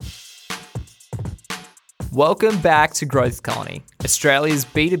Welcome back to Growth Colony, Australia's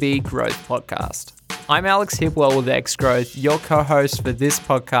B2B growth podcast. I'm Alex Hipwell with X-Growth, your co-host for this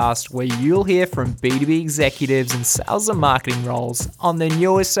podcast, where you'll hear from B2B executives in sales and marketing roles on the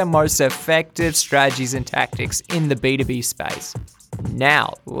newest and most effective strategies and tactics in the B2B space.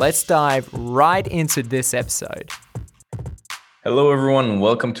 Now, let's dive right into this episode. Hello, everyone, and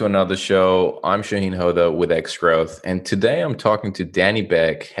welcome to another show. I'm Shaheen Hoda with X-Growth, and today I'm talking to Danny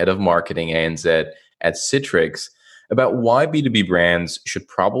Beck, Head of Marketing ANZ at Citrix, about why B2B brands should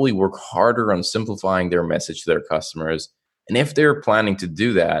probably work harder on simplifying their message to their customers. And if they're planning to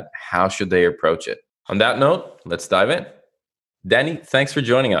do that, how should they approach it? On that note, let's dive in. Danny, thanks for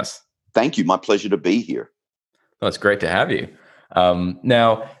joining us. Thank you. My pleasure to be here. Well, it's great to have you.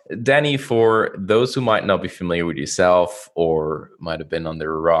 Now, Danny, for those who might not be familiar with yourself or might have been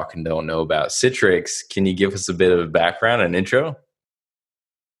under a rock and don't know about Citrix, can you give us a bit of a background and intro?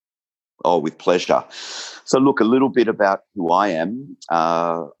 Oh, with pleasure. So look, a little bit about who I am.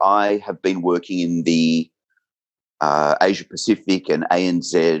 I have been working in the Asia Pacific and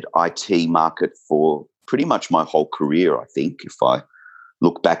ANZ IT market for pretty much my whole career, I think. If I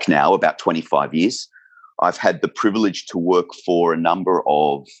look back now, about 25 years. I've had the privilege to work for a number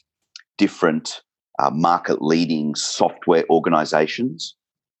of different market-leading software organizations,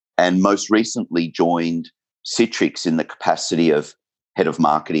 and most recently joined Citrix in the capacity of Head of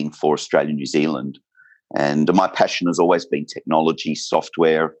Marketing for Australia and New Zealand. And my passion has always been technology,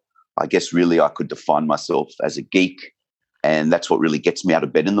 software. I guess really I could define myself as a geek, and that's what really gets me out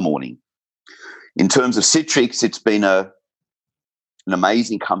of bed in the morning. In terms of Citrix, it's been an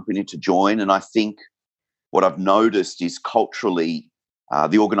amazing company to join, and I think what I've noticed is culturally,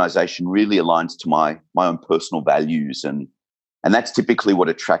 the organisation really aligns to my own personal values, and that's typically what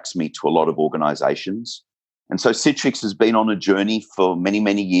attracts me to a lot of organisations. And so Citrix has been on a journey for many,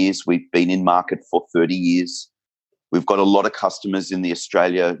 many years. We've been in market for 30 years. We've got a lot of customers in the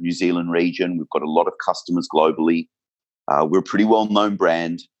Australia, New Zealand region. We've got a lot of customers globally. We're a pretty well-known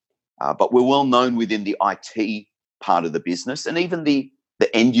brand, but we're well-known within the IT part of the business and even the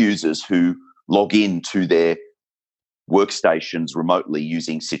end users who log into their workstations remotely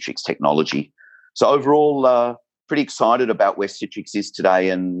using Citrix technology. So overall, pretty excited about where Citrix is today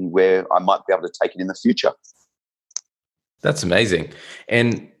and where I might be able to take it in the future. That's amazing.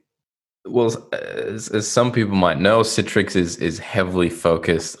 And well, as some people might know, Citrix is heavily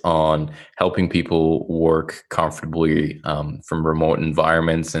focused on helping people work comfortably from remote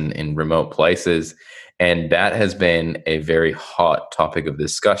environments and in remote places. And that has been a very hot topic of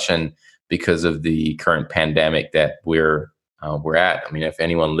discussion because of the current pandemic that we're at. I mean, if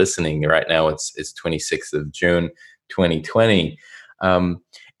anyone listening right now, it's 26th of June, 2020.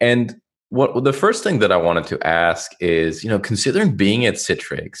 And what the first thing that I wanted to ask is, considering being at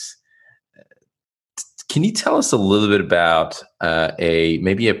Citrix, can you tell us a little bit about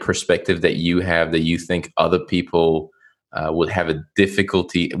maybe a perspective that you have that you think other people would have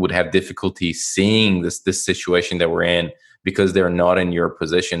difficulty seeing this situation that we're in because they're not in your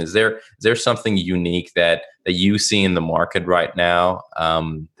position? Is there something unique that you see in the market right now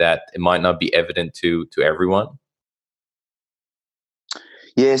that it might not be evident to everyone?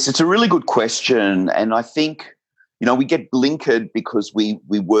 Yes, it's a really good question. And I think, we get blinkered because we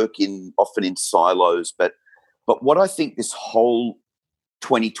work often in silos. But what I think this whole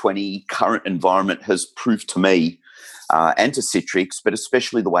 2020 current environment has proved to me and to Citrix, but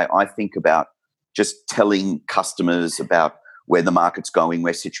especially the way I think about just telling customers about where the market's going,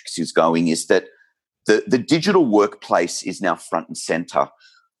 where Citrix is going, is that the digital workplace is now front and center.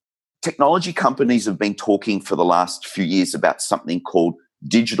 Technology companies have been talking for the last few years about something called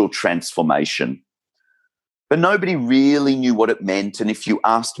digital transformation, but nobody really knew what it meant. And if you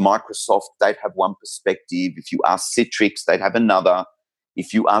asked Microsoft, they'd have one perspective. If you asked Citrix, they'd have another.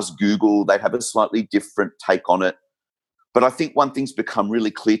 If you asked Google, they'd have a slightly different take on it. But I think one thing's become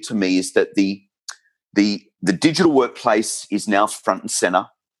really clear to me is that the digital workplace is now front and center,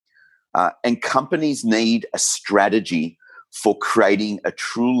 and companies need a strategy for creating a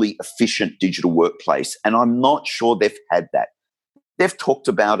truly efficient digital workplace. And I'm not sure they've had that. They've talked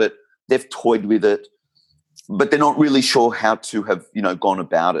about it, they've toyed with it, but they're not really sure how to have, gone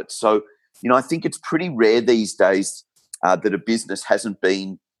about it. So, I think it's pretty rare these days that a business hasn't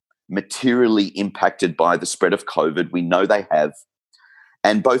been materially impacted by the spread of COVID. We know they have.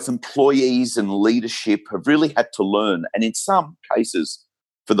 And both employees and leadership have really had to learn, and in some cases,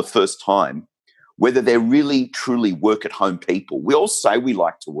 for the first time, whether they're really, truly work-at-home people. We all say we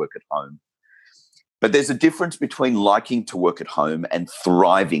like to work at home, but there's a difference between liking to work at home and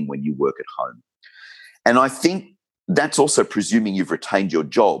thriving when you work at home. And I think that's also presuming you've retained your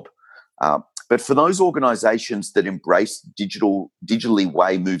job. But for those organizations that embrace digitally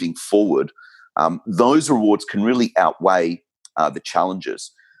way moving forward, those rewards can really outweigh the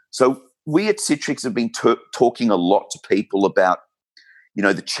challenges. So we at Citrix have been talking a lot to people about,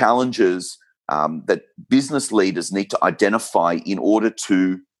 the challenges that business leaders need to identify in order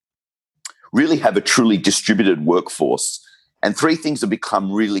to really have a truly distributed workforce. And three things have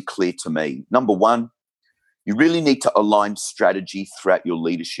become really clear to me. Number one, you really need to align strategy throughout your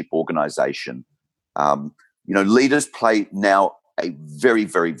leadership organization. Leaders play now a very,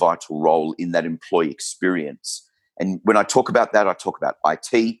 very vital role in that employee experience. And when I talk about that, I talk about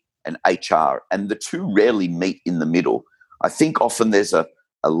IT and HR, and the two rarely meet in the middle. I think often there's a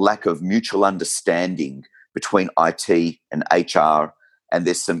lack of mutual understanding between IT and HR, and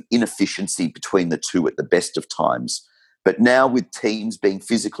there's some inefficiency between the two at the best of times. But now with teams being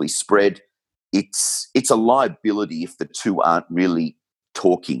physically spread, it's a liability if the two aren't really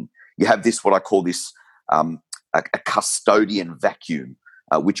talking. You have this, what I call this, a custodian vacuum,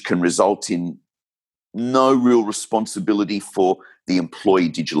 which can result in no real responsibility for the employee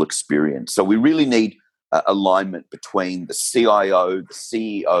digital experience. So we really need alignment between the CIO, the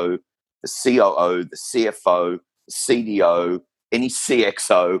CEO, the COO, the CFO, the CDO, any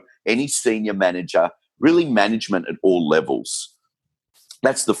CXO, any senior manager, really management at all levels.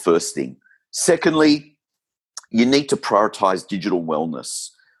 That's the first thing. Secondly, you need to prioritize digital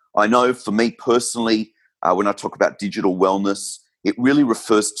wellness. I know for me personally, when I talk about digital wellness, it really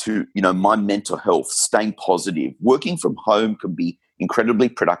refers to, my mental health, staying positive. Working from home can be incredibly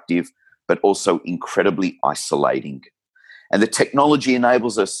productive, but also incredibly isolating. And the technology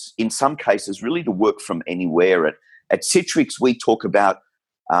enables us, in some cases, really to work from anywhere. At Citrix, we talk about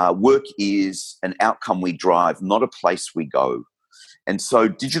work is an outcome we drive, not a place we go. And so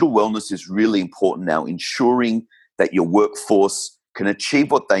digital wellness is really important now, ensuring that your workforce can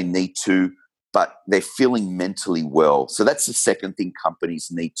achieve what they need to, but they're feeling mentally well. So that's the second thing companies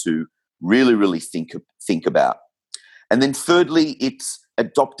need to really, really think about. And then thirdly, it's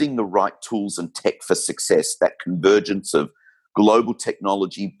adopting the right tools and tech for success, that convergence of global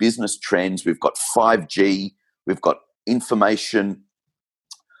technology, business trends. We've got 5G, we've got information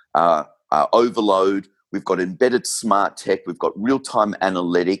overload, we've got embedded smart tech, we've got real-time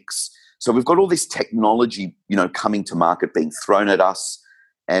analytics. So we've got all this technology, coming to market, being thrown at us,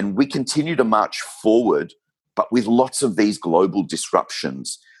 and we continue to march forward, but with lots of these global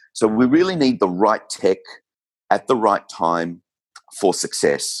disruptions. So we really need the right tech at the right time for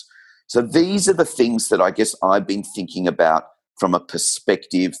success. So these are the things that I guess I've been thinking about from a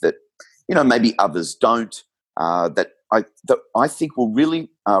perspective that, maybe others don't, that I think will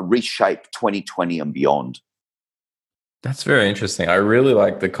really reshape 2020 and beyond. That's very interesting. I really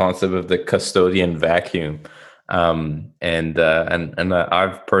like the concept of the custodian vacuum. And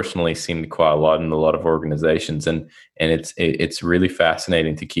I've personally seen quite a lot in a lot of organizations, and it's really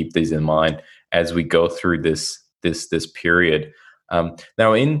fascinating to keep these in mind as we go through this period.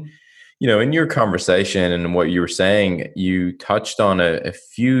 Now, in your conversation and what you were saying, you touched on a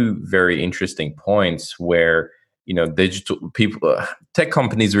few very interesting points where digital people, tech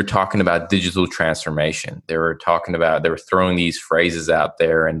companies were talking about digital transformation. They were throwing these phrases out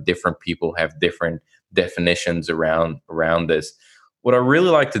there, and different people have different definitions around this. What I really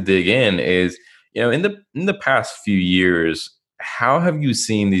like to dig in is, in the past few years, how have you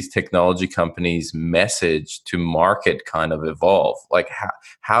seen these technology companies' message to market kind of evolve? Like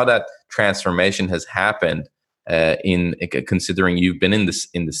how that transformation has happened, in considering you've been in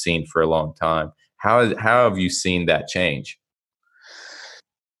the scene for a long time. How have you seen that change?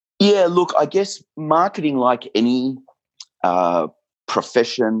 Yeah, look, I guess marketing, like any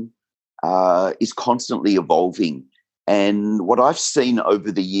profession, is constantly evolving. And what I've seen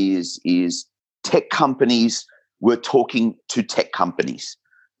over the years is tech companies were talking to tech companies.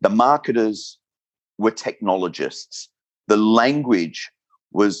 The marketers were technologists. The language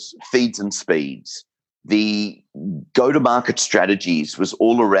was feeds and speeds. The go-to-market strategies was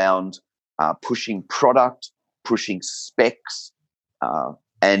all around pushing product, pushing specs,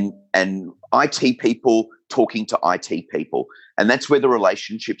 and IT people talking to IT people. And that's where the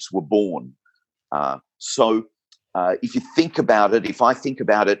relationships were born. So if you think about it, if I think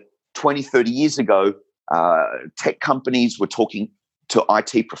about it, 20, 30 years ago, tech companies were talking to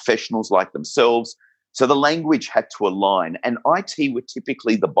IT professionals like themselves. So the language had to align. And IT were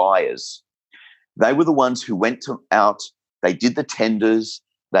typically the buyers. They were the ones who went out, they did the tenders.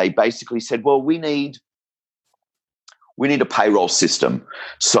 They basically said, well, we need a payroll system.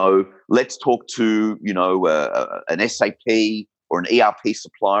 So let's talk to, an SAP or an ERP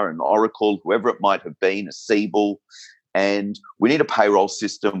supplier, an Oracle, whoever it might have been, a Siebel. and we need a payroll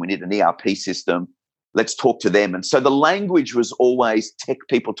system, we need an ERP system. Let's talk to them. And so the language was always tech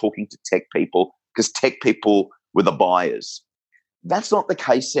people talking to tech people because tech people were the buyers. That's not the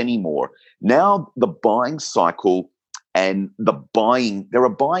case anymore. Now the buying cycle and there are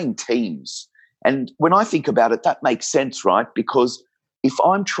buying teams. And when I think about it, that makes sense, right? Because if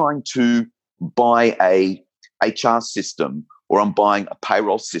I'm trying to buy a HR system or I'm buying a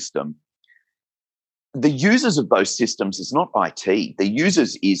payroll system, the users of those systems is not IT. The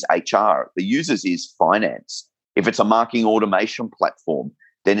users is HR. The users is finance. If it's a marketing automation platform,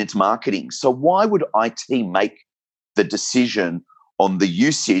 then it's marketing. So why would IT make the decision on the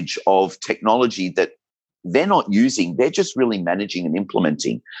usage of technology that they're not using? They're just really managing and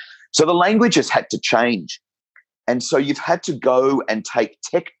implementing. So the language has had to change. And so you've had to go and take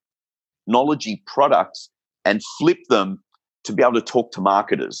technology products and flip them to be able to talk to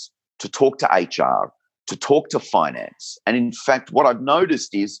marketers, to talk to HR, to talk to finance. And in fact, what I've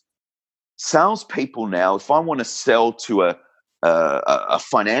noticed is salespeople now, if I want to sell to a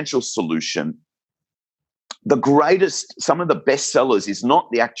financial solution, some of the best sellers is not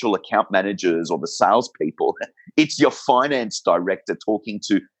the actual account managers or the salespeople. It's your finance director talking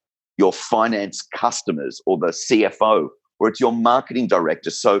to your finance customers, or the CFO, or it's your marketing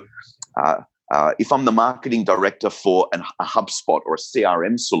director. So if I'm the marketing director for a HubSpot or a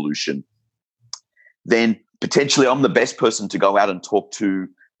CRM solution, then potentially I'm the best person to go out and talk to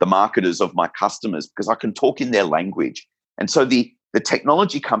the marketers of my customers because I can talk in their language. And so the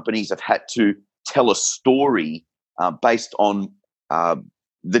technology companies have had to tell a story based on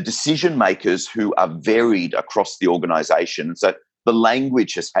the decision makers who are varied across the organization. So the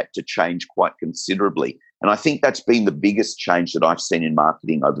language has had to change quite considerably. And I think that's been the biggest change that I've seen in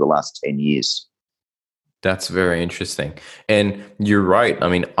marketing over the last 10 years. That's very interesting. And you're right. I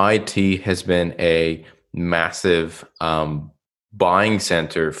mean, IT has been a massive buying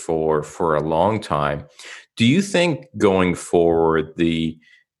center for a long time. Do you think going forward, the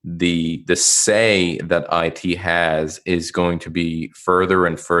say that IT has is going to be further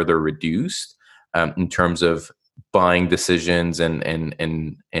and further reduced in terms of buying decisions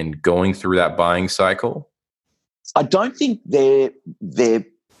and going through that buying cycle? I don't think their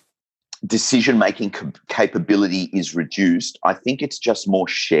decision-making capability is reduced. I think it's just more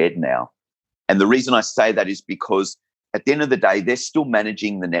shared now. And the reason I say that is because at the end of the day, they're still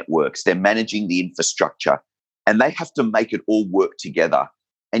managing the networks, they're managing the infrastructure, and they have to make it all work together.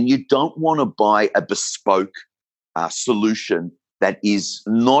 And you don't want to buy a bespoke solution that is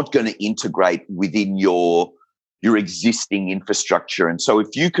not going to integrate within your existing infrastructure. And so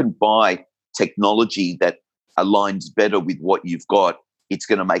if you can buy technology that aligns better with what you've got, it's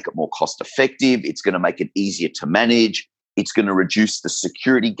going to make it more cost effective. It's going to make it easier to manage. It's going to reduce the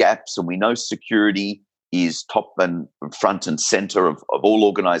security gaps. And we know security is top and front and center of all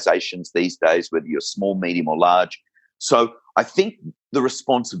organizations these days, whether you're small, medium, or large. So I think the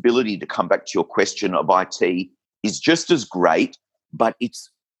responsibility, to come back to your question, of IT is just as great, but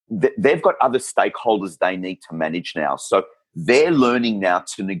they've got other stakeholders they need to manage now. So they're learning now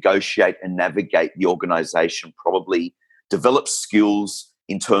to negotiate and navigate the organization, probably develop skills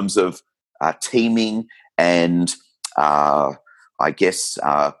in terms of teaming and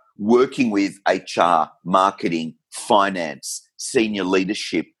working with HR, marketing, finance, senior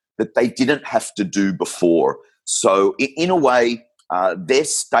leadership that they didn't have to do before. So in a way, their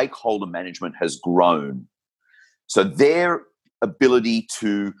stakeholder management has grown. So their ability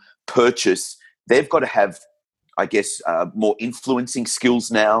to purchase, they've got to have, more influencing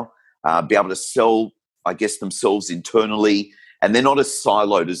skills now, be able to sell, themselves internally, and they're not as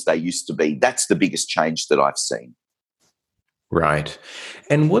siloed as they used to be. That's the biggest change that I've seen. Right.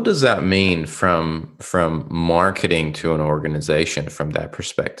 And what does that mean from marketing to an organization from that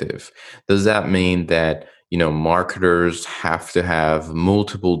perspective? Does that mean that, marketers have to have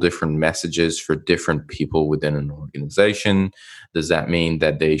multiple different messages for different people within an organization? Does that mean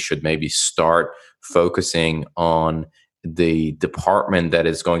that they should maybe start focusing on the department that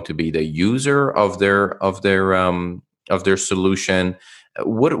is going to be the user of their solution?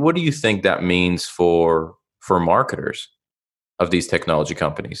 What do you think that means for marketers of these technology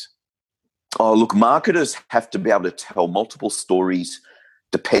companies? Oh, look, marketers have to be able to tell multiple stories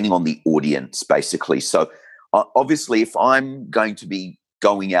depending on the audience, basically. So obviously, if I'm going to be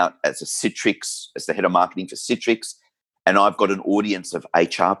going out as the head of marketing for Citrix, and I've got an audience of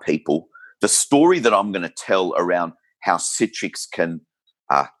HR people, the story that I'm going to tell around how Citrix can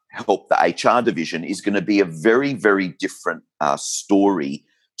help the HR division is going to be a very, very different story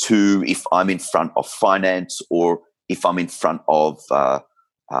to if I'm in front of finance or if I'm in front of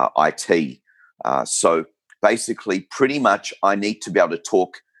IT. So basically pretty much I need to be able to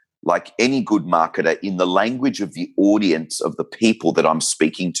talk like any good marketer in the language of the audience of the people that I'm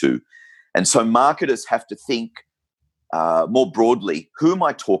speaking to. And so marketers have to think more broadly, who am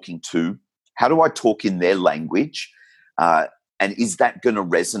I talking to? How do I talk in their language? And is that going to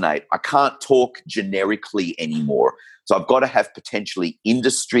resonate? I can't talk generically anymore. So I've got to have potentially an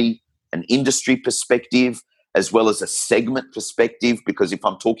industry perspective, as well as a segment perspective, because if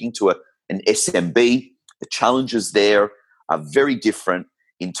I'm talking to an SMB, the challenges there are very different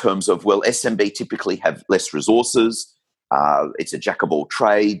in terms of, well, SMB typically have less resources. It's a jack of all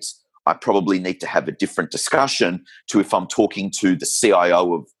trades. I probably need to have a different discussion to if I'm talking to the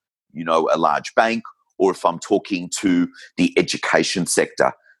CIO of, a large bank, or if I'm talking to the education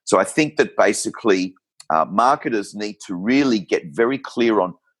sector. So I think that basically marketers need to really get very clear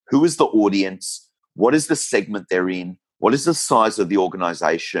on who is the audience, what is the segment they're in, what is the size of the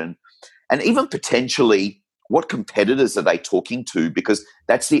organization, and even potentially what competitors are they talking to, because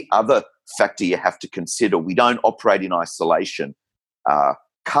that's the other factor you have to consider. We don't operate in isolation.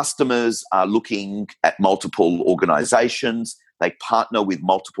 Customers are looking at multiple organizations. They partner with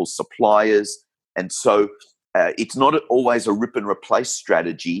multiple suppliers. And so it's not always a rip and replace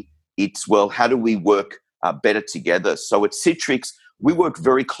strategy. It's, well, how do we work better together? So at Citrix, we work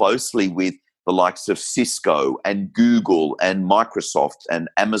very closely with the likes of Cisco and Google and Microsoft and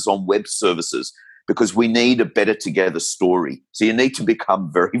Amazon Web Services, because we need a better together story. So you need to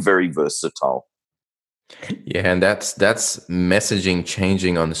become very, very versatile. Yeah, and that's messaging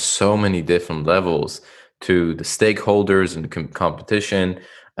changing on so many different levels to the stakeholders and competition.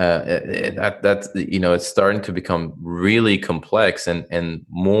 It's starting to become really complex and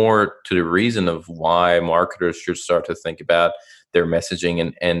more to the reason of why marketers should start to think about their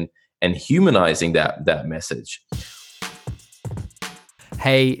messaging and humanizing that message.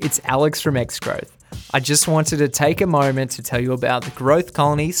 Hey, it's Alex from Xgrowth. I just wanted to take a moment to tell you about the Growth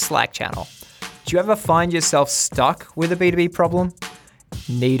Colony Slack channel. Do you ever find yourself stuck with a B2B problem?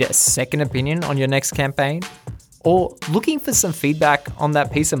 Need a second opinion on your next campaign? Or looking for some feedback on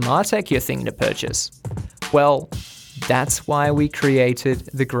that piece of MarTech you're thinking to purchase? Well, that's why we created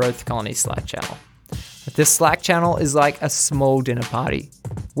the Growth Colony Slack channel. The Slack channel is like a small dinner party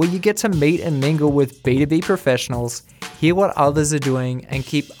where you get to meet and mingle with B2B professionals, hear what others are doing, and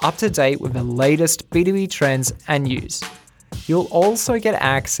keep up to date with the latest B2B trends and news. You'll also get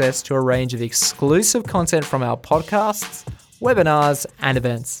access to a range of exclusive content from our podcasts, webinars, and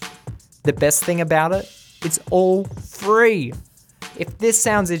events. The best thing about it? It's all free. If this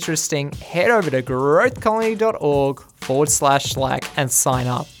sounds interesting, head over to growthcolony.org/Slack and sign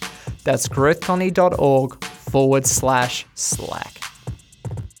up. That's growthcolony.org/Slack.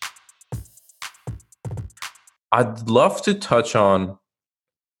 I'd love to touch on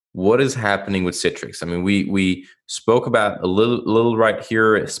what is happening with Citrix. I mean, we spoke about a little right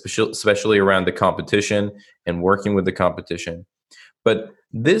here, especially around the competition and working with the competition. But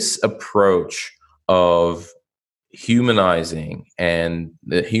this approach of humanizing a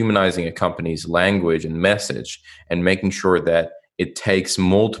company's language and message and making sure that it takes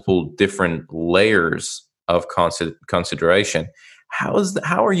multiple different layers of consideration.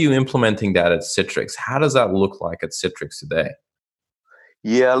 How are you implementing that at Citrix? How does that look like at Citrix today?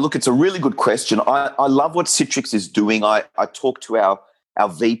 Yeah, look, it's a really good question. I love what Citrix is doing. I talk to our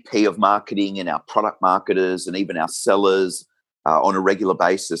VP of marketing and our product marketers and even our sellers on a regular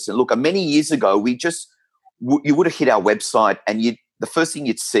basis. And look, many years ago, you would have hit our website and the first thing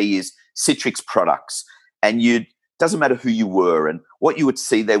you'd see is Citrix products. And doesn't matter who you were, and what you would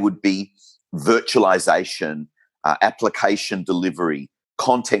see there would be virtualization, application delivery,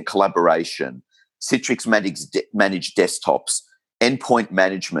 content collaboration, Citrix managed desktops, endpoint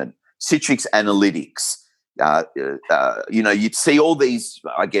management, Citrix Analytics. You'd see all these,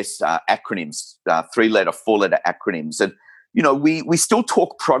 acronyms, 3-letter, 4-letter acronyms. And, we still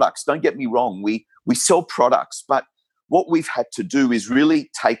talk products. Don't get me wrong. We sell products. But what we've had to do is really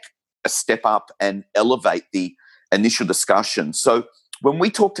take a step up and elevate the initial discussion. So when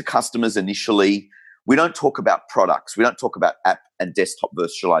we talk to customers initially, we don't talk about products. We don't talk about app and desktop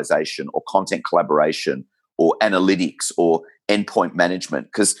virtualization or content collaboration or analytics or endpoint management,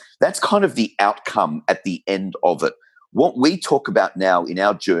 because that's kind of the outcome at the end of it. What we talk about now in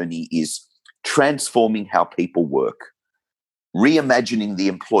our journey is transforming how people work, reimagining the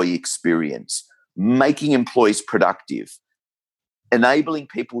employee experience, making employees productive, enabling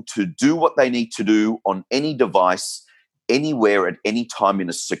people to do what they need to do on any device, anywhere, at any time in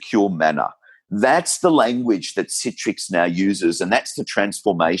a secure manner. That's the language that Citrix now uses, and that's the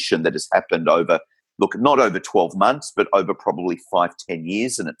transformation that has happened not over 12 months, but over probably 5-10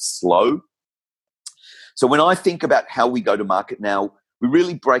 years, and it's slow. So when I think about how we go to market now, we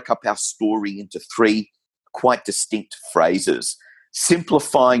really break up our story into three quite distinct phrases: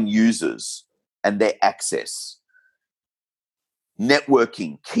 simplifying users and their access,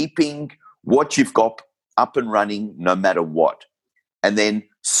 networking, keeping what you've got up and running no matter what, and then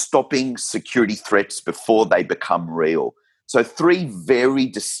stopping security threats before they become real. So three very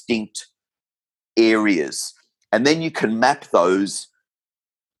distinct areas. And then you can map those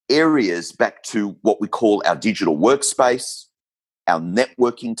areas back to what we call our digital workspace, our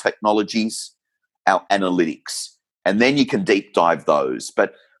networking technologies, our analytics. And then you can deep dive those.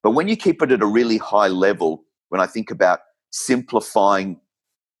 But when you keep it at a really high level, when I think about simplifying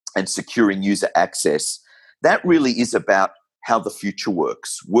and securing user access, that really is about how the future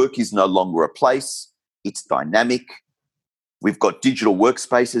works. Work is no longer a place, it's dynamic. We've got digital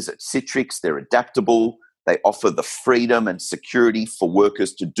workspaces at Citrix. They're adaptable. They offer the freedom and security for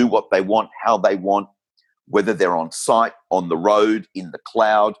workers to do what they want, how they want, whether they're on site, on the road, in the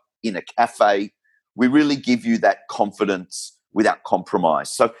cloud, in a cafe. We really give you that confidence without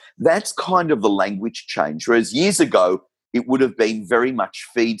compromise. So that's kind of the language change. Whereas years ago, it would have been very much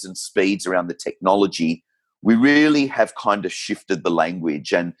feeds and speeds around the technology. We really have kind of shifted the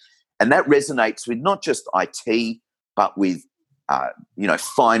language. And that resonates with not just IT, but with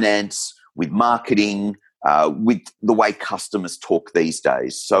finance, with marketing, with the way customers talk these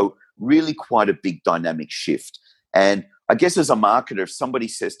days. So really quite a big dynamic shift. And I guess as a marketer, if somebody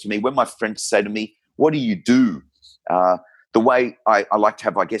says to me, when my friends say to me, what do you do? The way I like to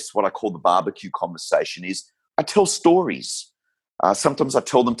have, I guess, what I call the barbecue conversation is I tell stories. Sometimes I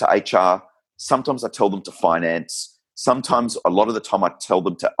tell them to HR. Sometimes I tell them to finance. Sometimes, a lot of the time, I tell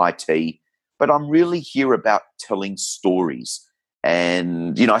them to IT. But I'm really here about telling stories.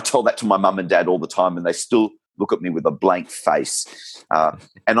 And, I tell that to my mum and dad all the time, and they still look at me with a blank face.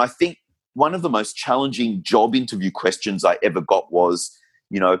 And I think one of the most challenging job interview questions I ever got was,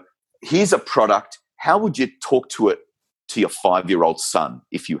 here's a product. How would you talk to it to your 5-year-old son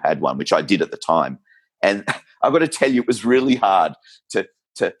if you had one, which I did at the time? And I've got to tell you, it was really hard to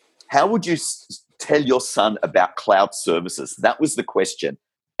how would you tell your son about cloud services? That was the question.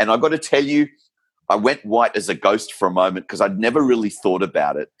 And I've got to tell you, I went white as a ghost for a moment because I'd never really thought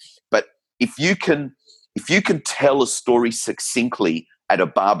about it. But if you can tell a story succinctly at a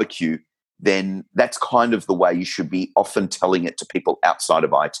barbecue, then that's kind of the way you should be often telling it to people outside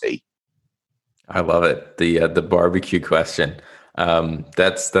of IT. I love it. The barbecue question.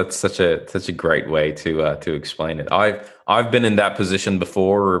 That's such a great way to explain it. I've been in that position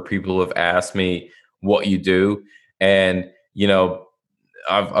before where people have asked me what you do, and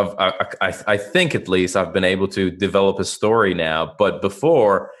I think at least I've been able to develop a story now. But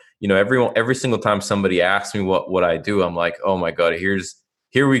before, every single time somebody asks me what I do, I'm like, oh my God,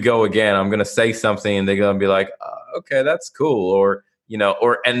 here we go again. I'm gonna say something, and they're gonna be like, okay, that's cool, or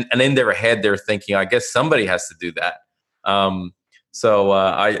and in their head they're thinking, I guess somebody has to do that. So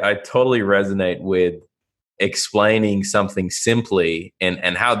I totally resonate with explaining something simply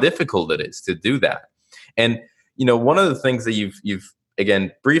and how difficult it is to do that. And one of the things that you've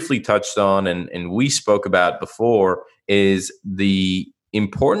again briefly touched on and we spoke about before is the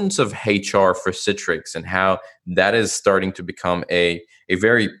importance of HR for Citrix and how that is starting to become a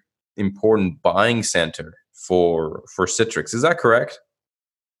very important buying center for Citrix. Is that correct?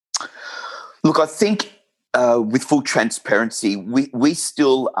 Look, I think with full transparency, we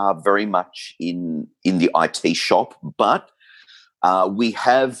still are very much in the IT shop, but we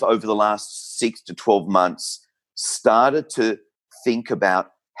have over the last 6 to 12 months started to think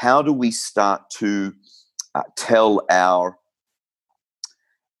about how do we start to tell our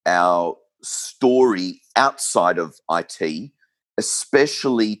story outside of IT,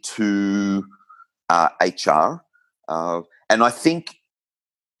 especially to HR. And I think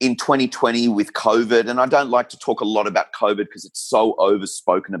in 2020 with COVID, and I don't like to talk a lot about COVID because it's so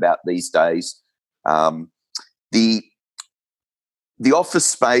overspoken about these days, the office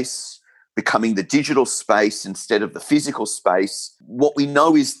space becoming the digital space instead of the physical space. What we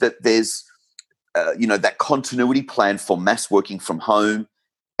know is that there's that continuity plan for mass working from home.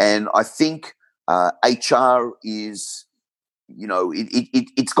 And I think HR is,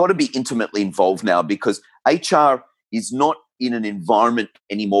 it's got to be intimately involved now, because HR is not in an environment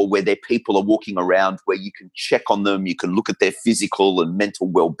anymore where their people are walking around, where you can check on them, you can look at their physical and mental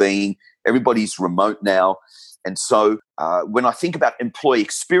well-being. Everybody's remote now. And so when I think about employee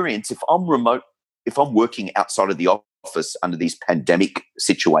experience, if I'm remote, if I'm working outside of the office under these pandemic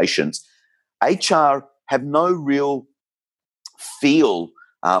situations, HR have no real feel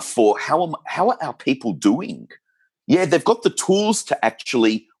for how are our people doing. Yeah, they've got the tools to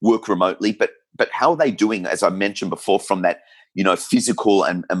actually work remotely, but but how are they doing, as I mentioned before, from that, physical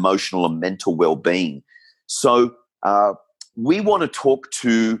and emotional and mental well-being? So we want to talk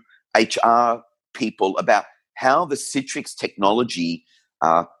to HR people about how the Citrix technology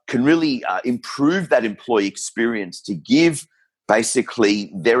can really improve that employee experience to give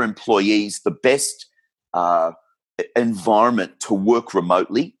basically their employees the best environment to work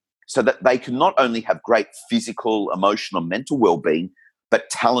remotely, so that they can not only have great physical, emotional, mental well-being, but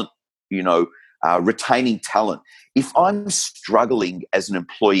talent, retaining talent. If I'm struggling as an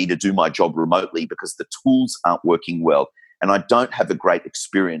employee to do my job remotely because the tools aren't working well and I don't have a great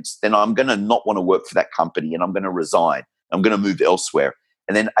experience, then I'm going to not want to work for that company and I'm going to resign. I'm going to move elsewhere.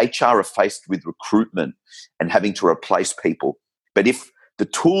 And then HR are faced with recruitment and having to replace people. But if the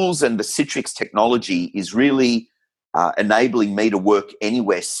tools and the Citrix technology is really enabling me to work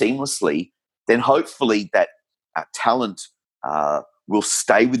anywhere seamlessly, then hopefully that talent will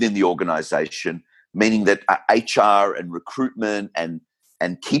stay within the organization, meaning that HR and recruitment and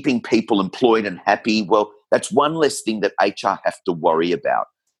keeping people employed and happy, well, that's one less thing that HR have to worry about.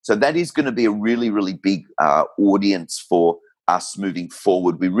 So that is going to be a really, really big audience for us moving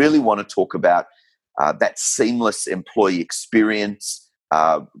forward. We really want to talk about that seamless employee experience,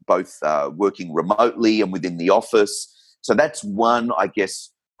 both working remotely and within the office. So that's one, I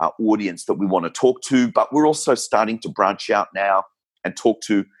guess, audience that we want to talk to. But we're also starting to branch out now and talk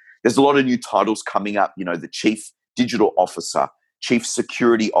to, there's a lot of new titles coming up, the Chief Digital Officer, Chief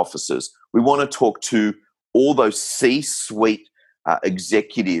Security Officers. We want to talk to all those C-suite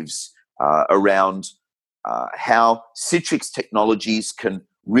executives around how Citrix technologies can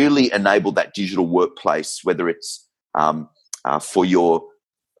really enable that digital workplace, whether it's for your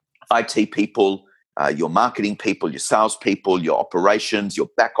IT people, your marketing people, your sales people, your operations, your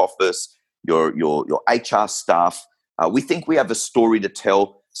back office, your HR staff. We think we have a story to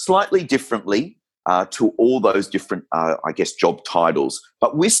tell slightly differently to all those different, job titles.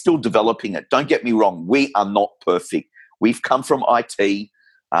 But we're still developing it. Don't get me wrong. We are not perfect. We've come from IT.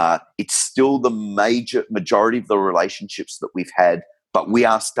 It's still the majority of the relationships that we've had, but we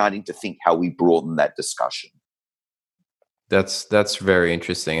are starting to think how we broaden that discussion. That's very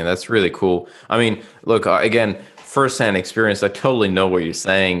interesting, and that's really cool. I mean, look, again, firsthand experience, I totally know what you're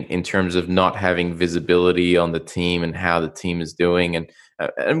saying in terms of not having visibility on the team and how the team is doing,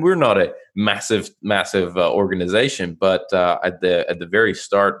 and we're not a massive organization, but at the very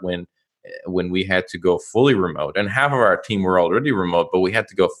start when we had to go fully remote, and half of our team were already remote, but we had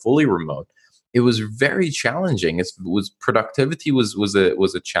to go fully remote. It was very challenging. Productivity was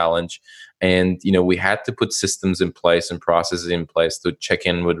a challenge, and we had to put systems in place and processes in place to check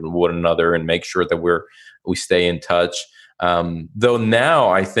in with one another and make sure that we stay in touch. Though now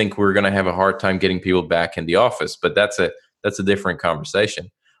I think we're going to have a hard time getting people back in the office, but that's a different conversation.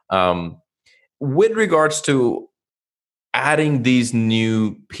 With regards to adding these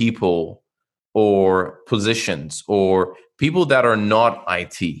new people or positions or people that are not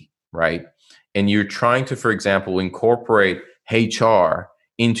IT, right? And you're trying to, for example, incorporate HR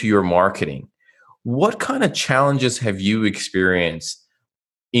into your marketing. What kind of challenges have you experienced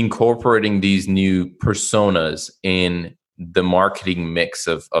incorporating these new personas in the marketing mix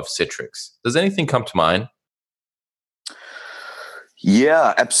of Citrix? Does anything come to mind?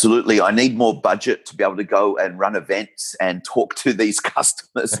 Yeah, absolutely. I need more budget to be able to go and run events and talk to these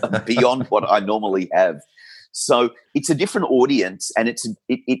customers beyond what I normally have. So it's a different audience, and it's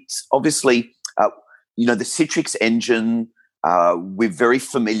obviously, the Citrix engine. We're very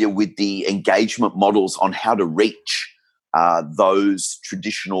familiar with the engagement models on how to reach those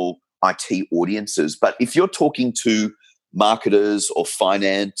traditional IT audiences. But if you're talking to marketers or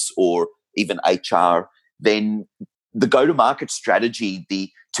finance or even HR, then the go-to-market strategy,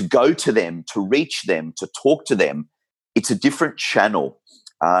 to go to them, to reach them, to talk to them, it's a different channel.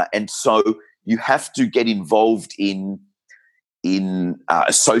 And so you have to get involved in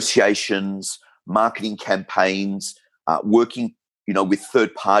associations, marketing campaigns, working, with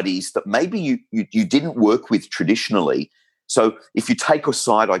third parties that maybe you didn't work with traditionally. So if you take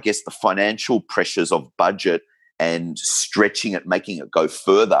aside, I guess, the financial pressures of budget and stretching it, making it go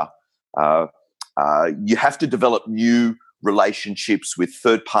further, you have to develop new relationships with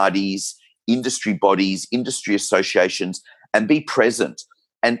third parties, industry bodies, industry associations, and be present.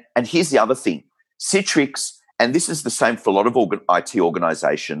 And here's the other thing. Citrix, and this is the same for a lot of IT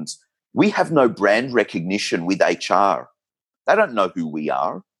organizations, we have no brand recognition with HR. They don't know who we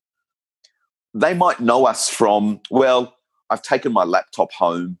are. They might know us from, well, I've taken my laptop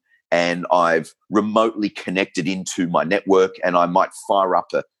home and I've remotely connected into my network, and I might fire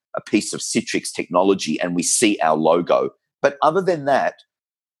up a piece of Citrix technology and we see our logo. But other than that,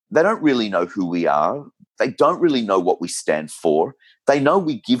 they don't really know who we are. They don't really know what we stand for. They know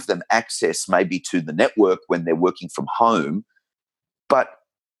we give them access maybe to the network when they're working from home, but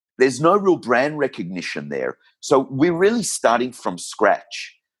there's no real brand recognition there. So we're really starting from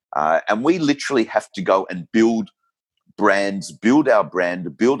scratch. And we literally have to go and build brands, build our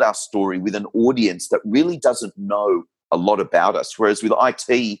brand, build our story with an audience that really doesn't know a lot about us. Whereas with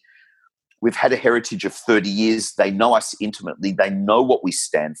IT, we've had a heritage of 30 years. They know us intimately. They know what we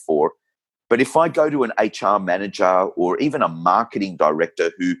stand for. But if I go to an HR manager or even a marketing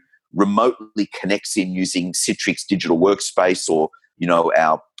director who remotely connects in using Citrix Digital Workspace or,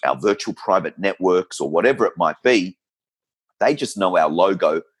 our virtual private networks or whatever it might be, they just know our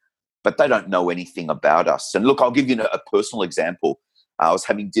logo, but they don't know anything about us. And look, I'll give you a personal example. I was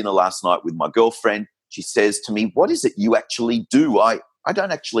having dinner last night with my girlfriend. She says to me, "What is it you actually do? I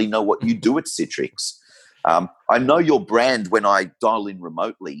don't actually know what you do at Citrix. I know your brand when I dial in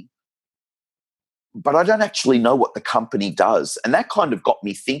remotely, but I don't actually know what the company does." And that kind of got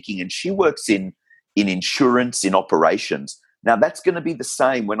me thinking. And she works in insurance, in operations. Now, that's going to be the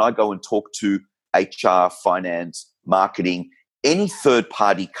same when I go and talk to HR, finance, marketing, any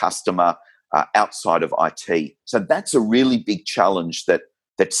third-party customer outside of IT. So that's a really big challenge that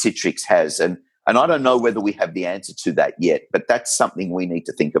Citrix has. And I don't know whether we have the answer to that yet, but that's something we need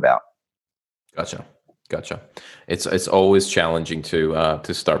to think about. Gotcha. It's always challenging to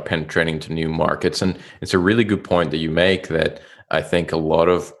start penetrating to new markets, and it's a really good point that you make. That I think a lot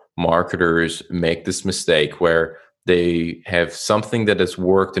of marketers make this mistake where they have something that has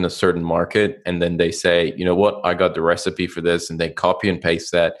worked in a certain market, and then they say, "You know what? I got the recipe for this," and they copy and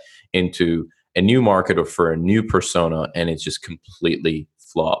paste that into a new market or for a new persona, and it just completely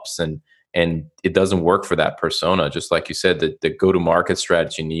flops. And it doesn't work for that persona. Just like you said, the go-to-market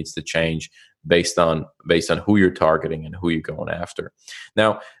strategy needs to change based on who you're targeting and who you're going after.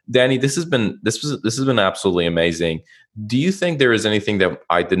 Now, Danny, this has been absolutely amazing. Do you think there is anything that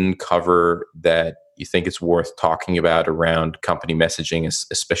I didn't cover that you think it's worth talking about around company messaging,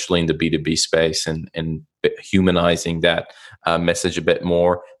 especially in the B2B space, and humanizing that message a bit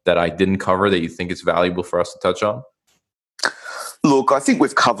more that I didn't cover that you think is valuable for us to touch on? Look, I think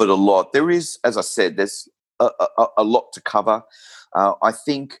we've covered a lot. There is, as I said, there's a lot to cover. I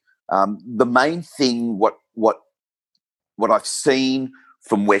think the main thing, what I've seen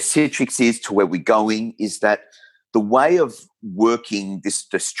from where Citrix is to where we're going, is that the way of working, this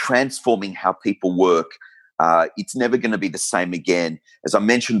transforming how people work, it's never going to be the same again. As I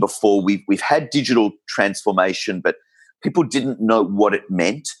mentioned before, we've had digital transformation, but people didn't know what it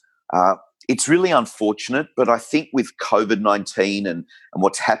meant. It's really unfortunate, but I think with COVID-19 and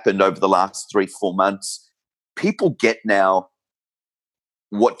what's happened over the last 3-4 months, people get now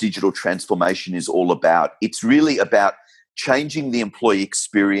what digital transformation is all about. It's really about changing the employee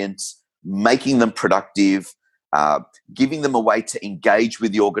experience, making them productive, giving them a way to engage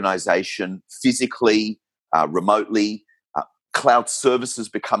with the organization physically, remotely, cloud services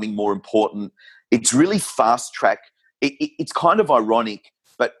becoming more important. It's really fast track. It's kind of ironic,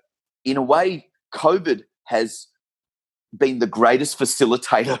 but in a way, COVID has been the greatest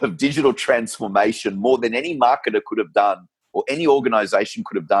facilitator of digital transformation, more than any marketer could have done or any organization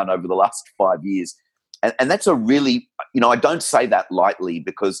could have done over the last 5 years. And that's a really, I don't say that lightly,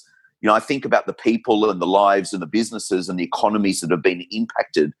 because, I think about the people and the lives and the businesses and the economies that have been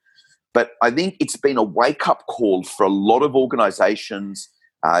impacted. But I think it's been a wake-up call for a lot of organizations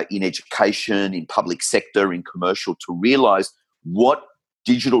in education, in public sector, in commercial, to realize what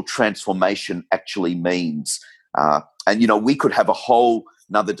digital transformation actually means. And we could have a whole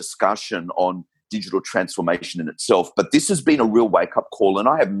another discussion on digital transformation in itself, but this has been a real wake-up call, and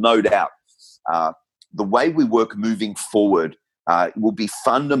I have no doubt the way we work moving forward will be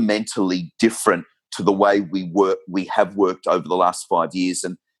fundamentally different to the way we have worked over the last 5 years.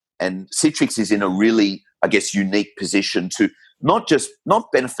 And Citrix is in a really, I guess, unique position to not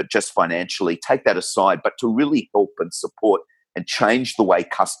benefit just financially, take that aside, but to really help and support and change the way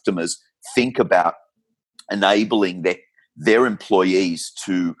customers think about enabling their employees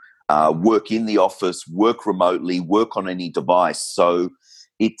to work in the office, work remotely, work on any device. So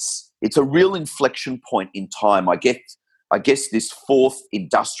it's a real inflection point in time. I guess this fourth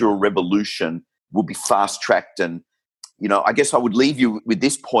industrial revolution will be fast-tracked. And, I guess I would leave you with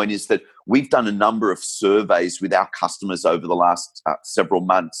this point, is that we've done a number of surveys with our customers over the last several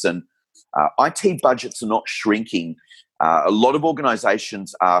months, and IT budgets are not shrinking. A lot of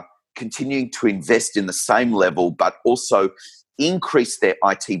organizations are continuing to invest in the same level, but also increase their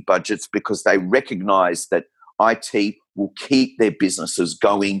IT budgets because they recognize that IT will keep their businesses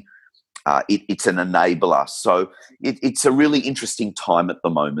going it's an enabler. So it's a really interesting time at the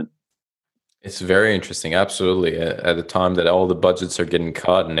moment. It's very interesting. Absolutely. At a time that all the budgets are getting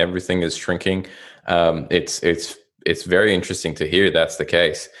cut and everything is shrinking, it's very interesting to hear that's the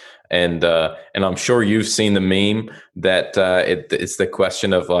case. And I'm sure you've seen the meme that it's the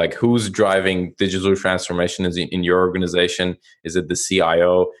question of like, who's driving digital transformation in your organization? Is it the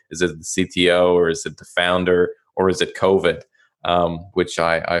CIO? Is it the CTO? Or is it the founder? Or is it COVID? Which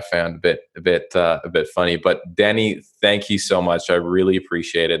I found a bit funny. But Danny, thank you so much. I really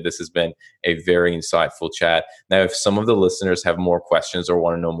appreciate it. This has been a very insightful chat. Now, if some of the listeners have more questions or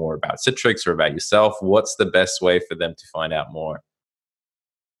want to know more about Citrix or about yourself, what's the best way for them to find out more?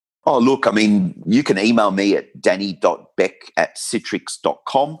 Oh, look, I mean, you can email me at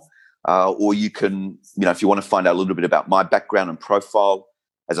danny.beck@citrix.com, or you can, if you want to find out a little bit about my background and profile.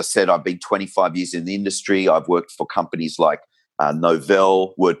 As I said, I've been 25 years in the industry. I've worked for companies like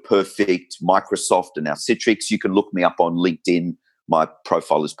Novell, WordPerfect, Microsoft, and now Citrix. You can look me up on LinkedIn. My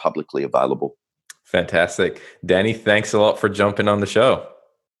profile is publicly available. Fantastic. Danny, thanks a lot for jumping on the show.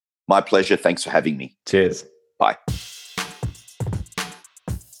 My pleasure. Thanks for having me. Cheers. Bye.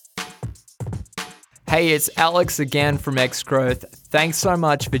 Hey, it's Alex again from Xgrowth. Thanks so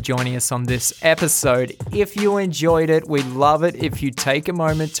much for joining us on this episode. If you enjoyed it, we'd love it if you take a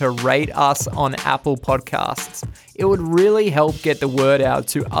moment to rate us on Apple Podcasts. It would really help get the word out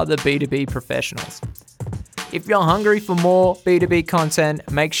to other B2B professionals. If you're hungry for more B2B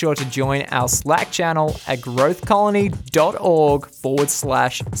content, make sure to join our Slack channel at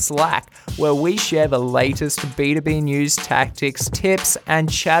growthcolony.org/Slack, where we share the latest B2B news, tactics, tips,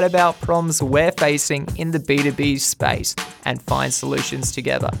 and chat about problems we're facing in the B2B space and find solutions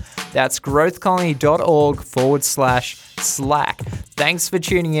together. That's growthcolony.org/Slack. Thanks for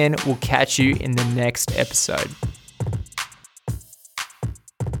tuning in. We'll catch you in the next episode.